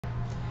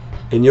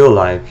In your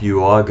life,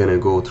 you are gonna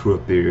go through a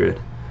period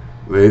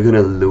where you're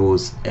gonna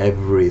lose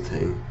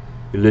everything.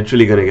 You're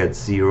literally gonna get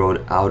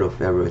zeroed out of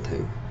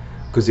everything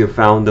because you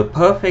found the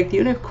perfect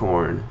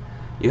unicorn.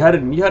 You had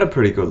a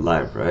pretty good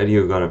life, right?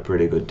 You got a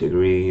pretty good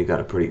degree. You got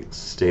a pretty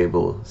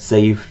stable,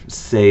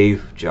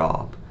 safe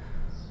job.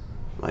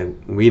 Like,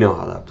 we know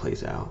how that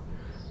plays out.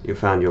 You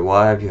found your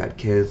wife. You had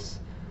kids,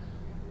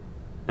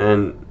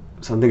 and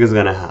something is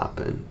gonna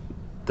happen.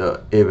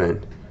 The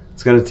event,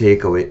 it's gonna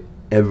take away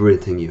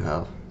everything you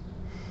have.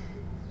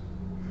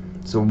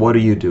 So what do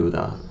you do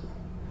that?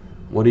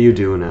 What do you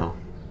do now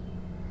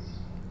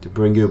to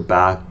bring you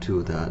back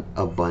to that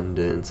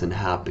abundance and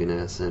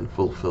happiness and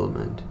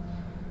fulfillment?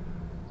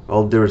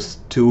 Well, there's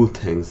two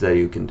things that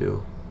you can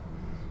do.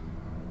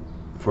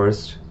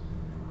 First,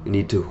 you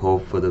need to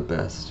hope for the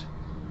best.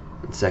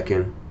 And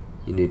second,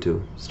 you need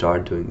to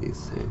start doing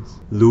these things.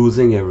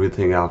 Losing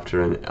everything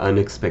after an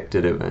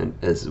unexpected event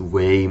is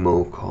way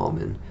more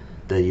common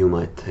than you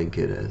might think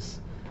it is.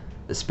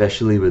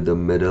 Especially with the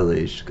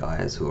middle-aged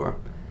guys who are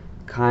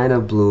kind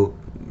of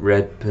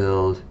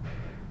red-pilled,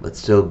 but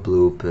still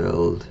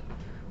blue-pilled,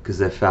 because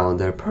they found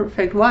their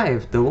perfect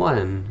wife, the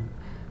one.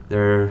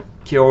 They're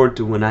cured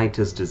to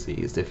Winnitus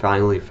disease. They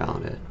finally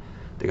found it.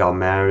 They got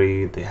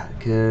married, they had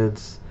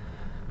kids,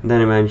 and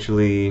then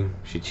eventually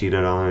she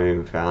cheated on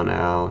him, found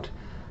out.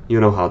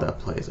 You know how that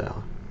plays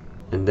out.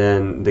 And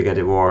then they get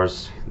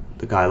divorced.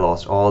 The guy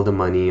lost all the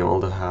money, all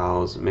the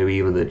house, maybe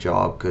even the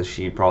job, because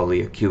she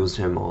probably accused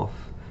him of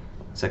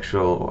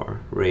sexual or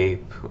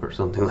rape or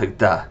something like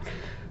that.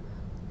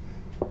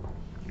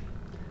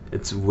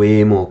 It's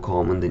way more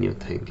common than you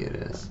think it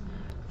is.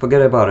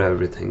 Forget about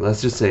everything.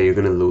 Let's just say you're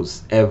gonna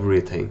lose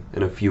everything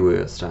in a few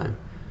years' time.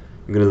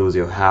 You're gonna lose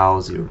your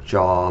house, your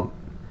job,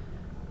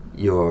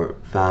 your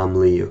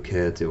family, your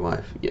kids, your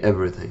wife,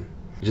 everything.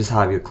 You just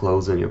have your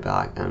clothes on your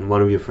back, and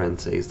one of your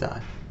friends says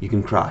that you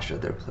can crash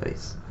at their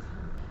place.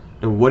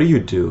 Now, what do you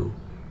do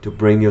to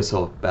bring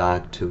yourself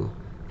back to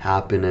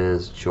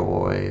happiness,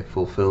 joy,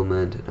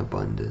 fulfillment, and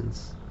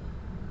abundance?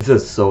 This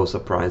is so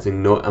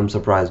surprising. I'm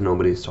surprised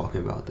nobody's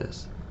talking about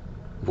this.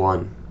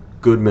 1,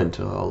 good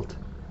mental health,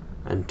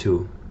 and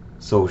 2,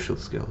 social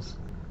skills.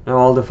 Now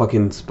all the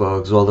fucking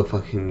spugs, all the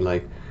fucking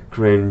like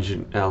cringe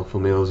alpha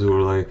males who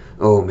are like,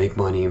 oh, make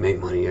money,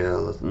 yeah,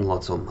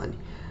 lots of money,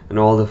 and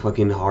all the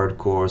fucking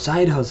hardcore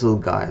side hustle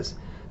guys,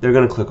 they're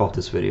gonna click off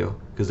this video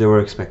because they were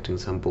expecting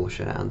some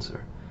bullshit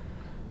answer.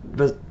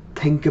 But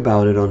think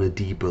about it on a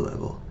deeper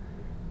level.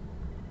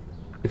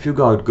 If you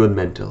got good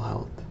mental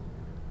health,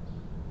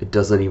 it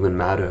doesn't even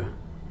matter.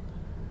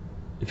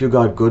 If you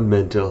got good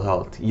mental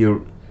health,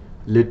 you're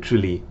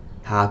literally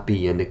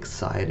happy and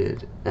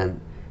excited and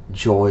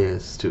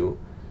joyous to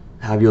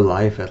have your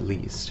life at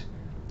least.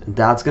 And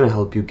that's gonna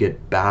help you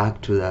get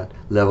back to that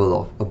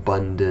level of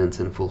abundance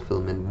and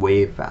fulfillment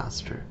way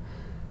faster.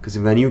 Because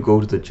when you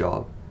go to the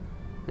job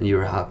and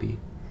you're happy.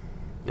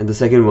 And the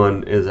second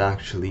one is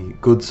actually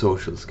good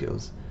social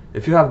skills.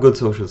 If you have good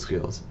social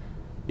skills,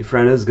 your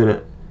friend is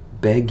gonna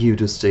beg you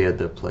to stay at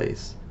the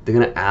place. They're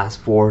gonna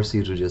force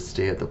you to just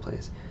stay at the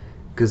place.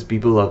 Because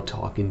people love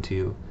talking to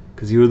you.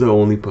 Because you're the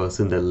only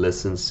person that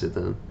listens to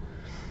them.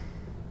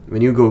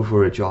 When you go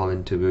for a job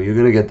interview, you're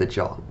gonna get the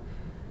job.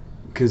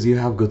 Because you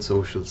have good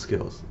social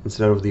skills.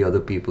 Instead of the other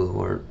people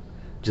who are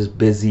just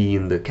busy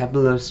in the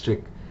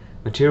capitalistic,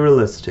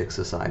 materialistic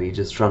society,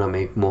 just trying to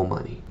make more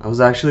money. I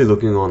was actually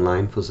looking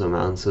online for some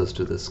answers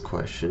to this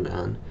question,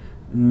 and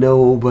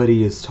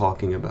nobody is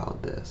talking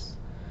about this.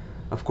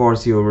 Of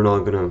course, you're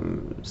not gonna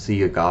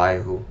see a guy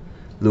who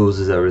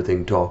loses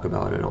everything talk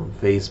about it on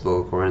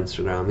Facebook or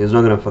Instagram. He's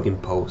not gonna fucking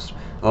post,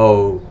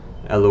 oh,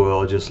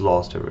 LOL, just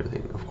lost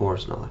everything. Of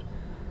course not.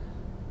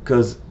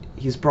 Because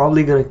he's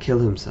probably gonna kill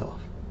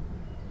himself.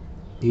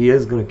 He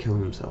is gonna kill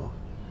himself.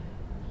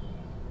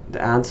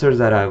 The answers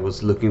that I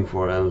was looking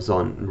for, I was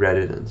on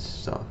Reddit and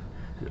stuff,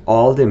 and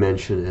all they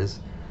mention is,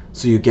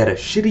 so you get a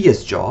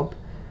shittiest job,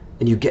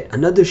 and you get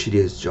another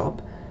shittiest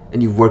job,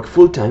 and you work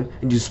full time,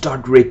 and you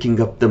start raking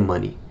up the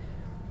money.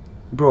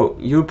 Bro,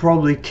 you'll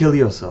probably kill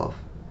yourself.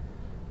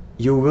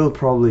 You will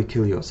probably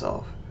kill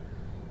yourself.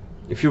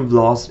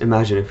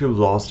 Imagine if you've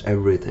lost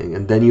everything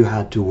and then you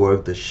had to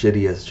work the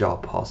shittiest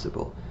job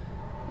possible.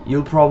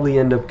 You'll probably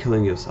end up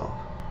killing yourself.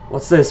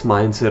 What's this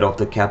mindset of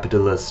the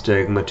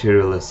capitalistic,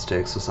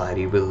 materialistic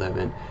society we live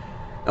in?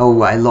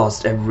 Oh, I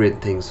lost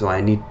everything, so I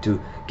need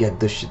to get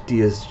the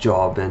shittiest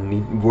job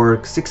and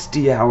work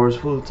 60 hours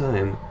full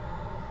time.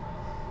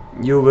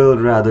 You will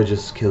rather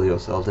just kill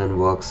yourself than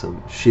work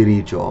some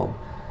shitty job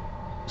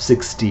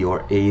 60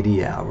 or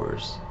 80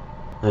 hours.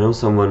 I know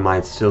someone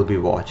might still be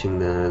watching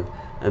that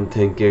and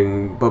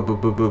thinking, but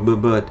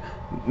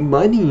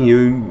money,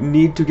 you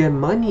need to get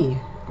money,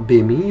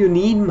 baby, you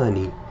need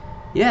money.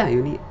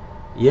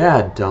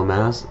 Yeah,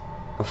 dumbass,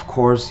 of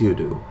course you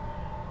do.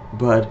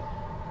 But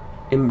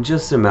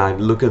just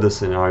imagine, look at the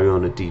scenario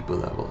on a deeper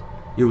level.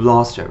 You've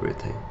lost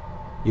everything.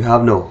 You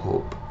have no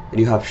hope, and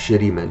you have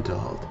shitty mental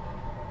health.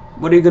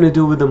 What are you gonna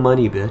do with the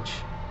money, bitch?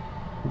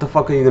 What the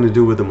fuck are you gonna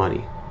do with the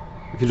money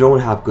if you don't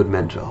have good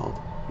mental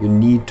health? You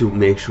need to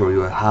make sure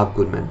you have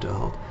good mental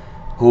health.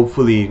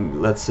 Hopefully,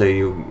 let's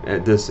say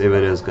this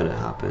event is gonna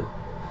happen.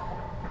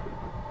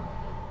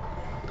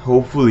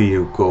 Hopefully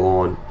you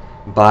go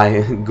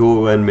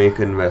and make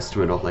an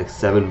investment of like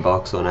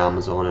 $7 on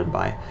Amazon and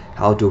buy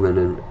How to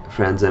Win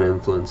Friends and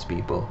Influence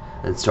People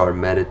and start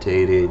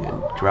meditating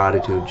and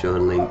gratitude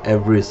journaling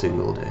every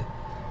single day.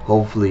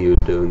 Hopefully you're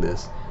doing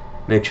this.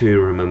 Make sure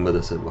you remember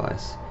this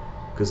advice,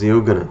 because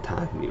you're gonna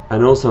thank me. I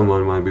know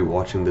someone might be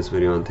watching this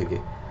video and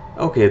thinking,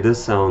 okay,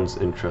 this sounds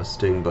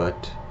interesting,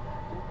 but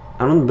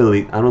I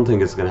don't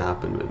think it's gonna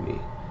happen with me.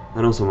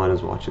 I know someone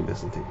is watching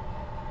this and thinking,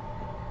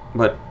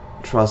 but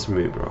trust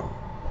me, bro,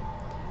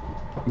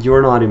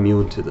 you're not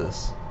immune to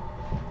this.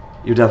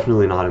 You're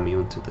definitely not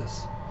immune to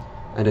this.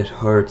 And it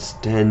hurts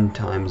 10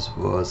 times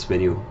worse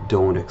when you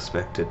don't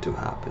expect it to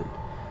happen.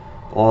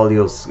 All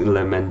your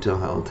mental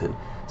health and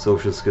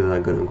social skills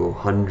are gonna go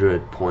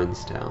 100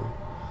 points down.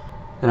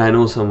 And I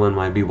know someone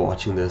might be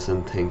watching this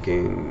and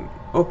thinking,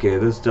 okay,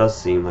 this does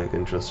seem like an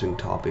interesting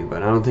topic,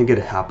 but I don't think it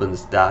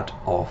happens that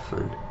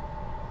often.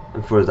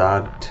 And for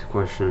that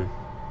question,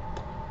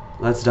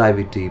 let's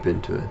dive deep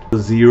into it. The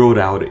zeroed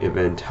out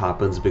event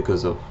happens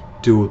because of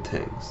two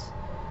things.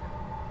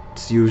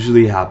 It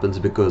usually happens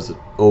because of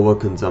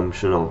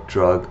overconsumption of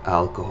drug,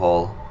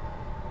 alcohol,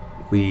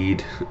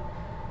 weed,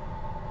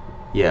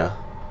 yeah,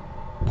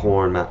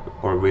 porn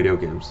or video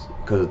games,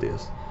 because of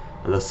this.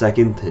 And the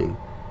second thing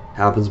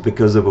happens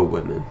because of a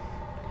woman.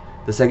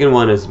 The second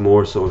one is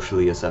more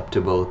socially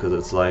acceptable because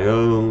it's like,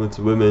 oh, it's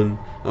women,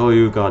 oh,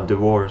 you got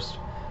divorced.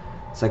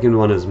 Second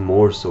one is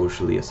more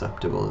socially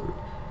acceptable.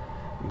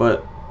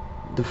 But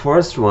the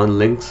first one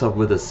links up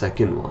with the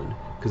second one,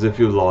 because if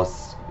you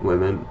lost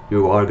women,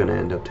 you are gonna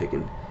end up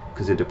taking,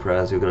 because you're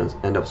depressed, you're gonna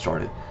end up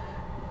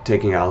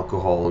taking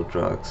alcohol,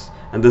 drugs.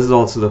 And this is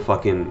also the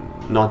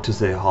fucking, not to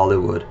say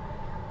Hollywood,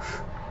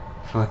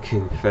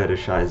 fucking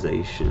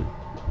fetishization.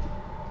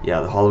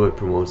 Yeah, the Hollywood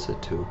promotes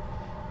it too.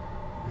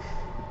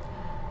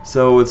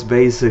 So it's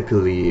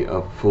basically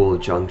a full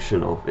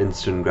junction of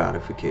instant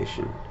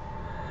gratification.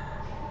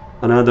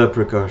 Another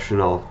precaution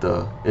of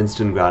the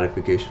instant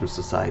gratification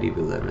society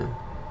we live in.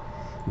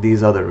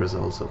 These are the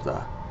results of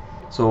that.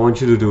 So I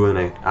want you to do an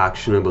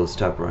actionable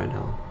step right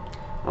now.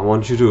 I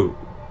want you to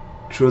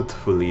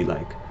truthfully,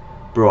 like,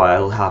 bro,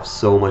 I'll have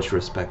so much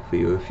respect for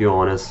you if you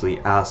honestly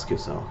ask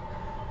yourself,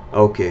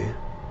 okay,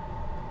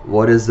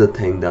 what is the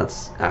thing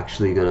that's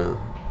actually gonna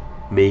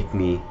make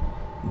me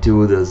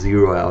do the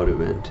zero out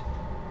event?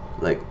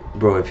 Like,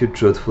 bro, if you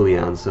truthfully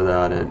answer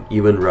that and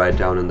even write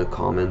down in the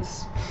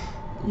comments,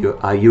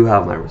 you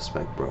have my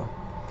respect, bro.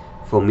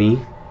 For me,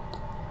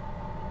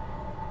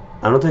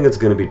 I don't think it's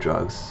gonna be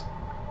drugs.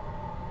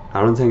 I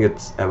don't think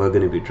it's ever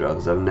gonna be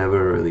drugs. I've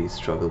never really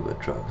struggled with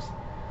drugs.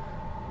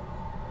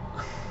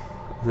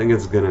 I think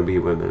it's gonna be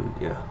women,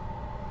 yeah.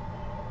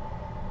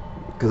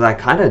 Because I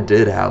kind of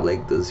did have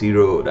like the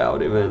zeroed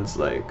out events,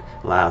 like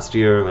last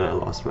year when I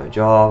lost my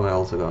job. I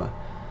also got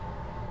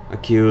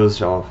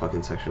accused of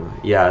fucking sexual.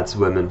 Yeah, it's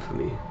women for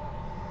me.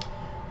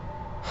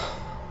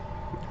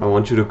 I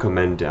want you to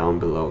comment down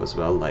below as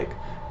well, like,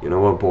 you know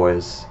what,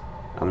 boys,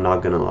 I'm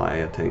not gonna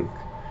lie, I think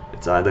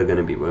it's either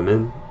gonna be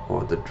women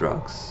or the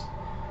drugs.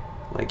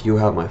 Like, you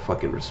have my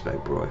fucking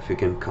respect, bro, if you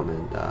can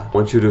comment that. I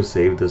want you to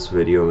save this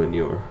video in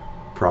your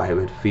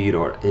private feed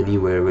or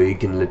anywhere where you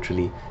can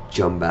literally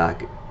jump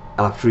back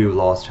after you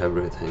lost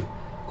everything.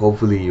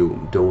 Hopefully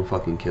you don't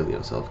fucking kill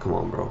yourself. Come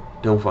on, bro,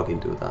 don't fucking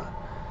do that.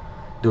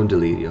 Don't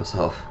delete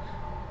yourself.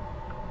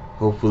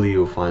 Hopefully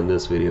you'll find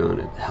this video and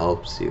it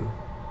helps you.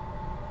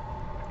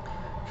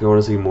 If you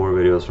want to see more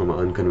videos from an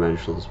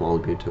unconventional small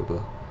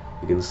YouTuber,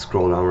 you can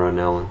scroll down right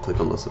now and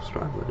click on the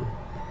subscribe button.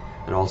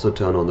 And also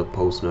turn on the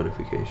post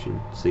notification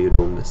so you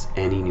don't miss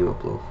any new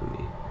upload from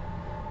me.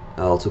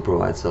 I also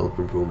provide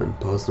self-improvement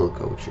personal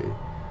coaching,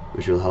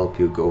 which will help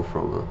you go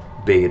from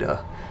a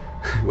beta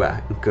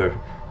wanker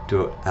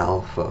to an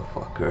alpha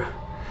fucker.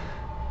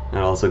 And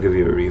also give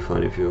you a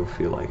refund if you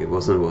feel like it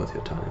wasn't worth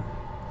your time.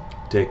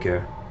 Take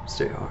care,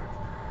 stay hard.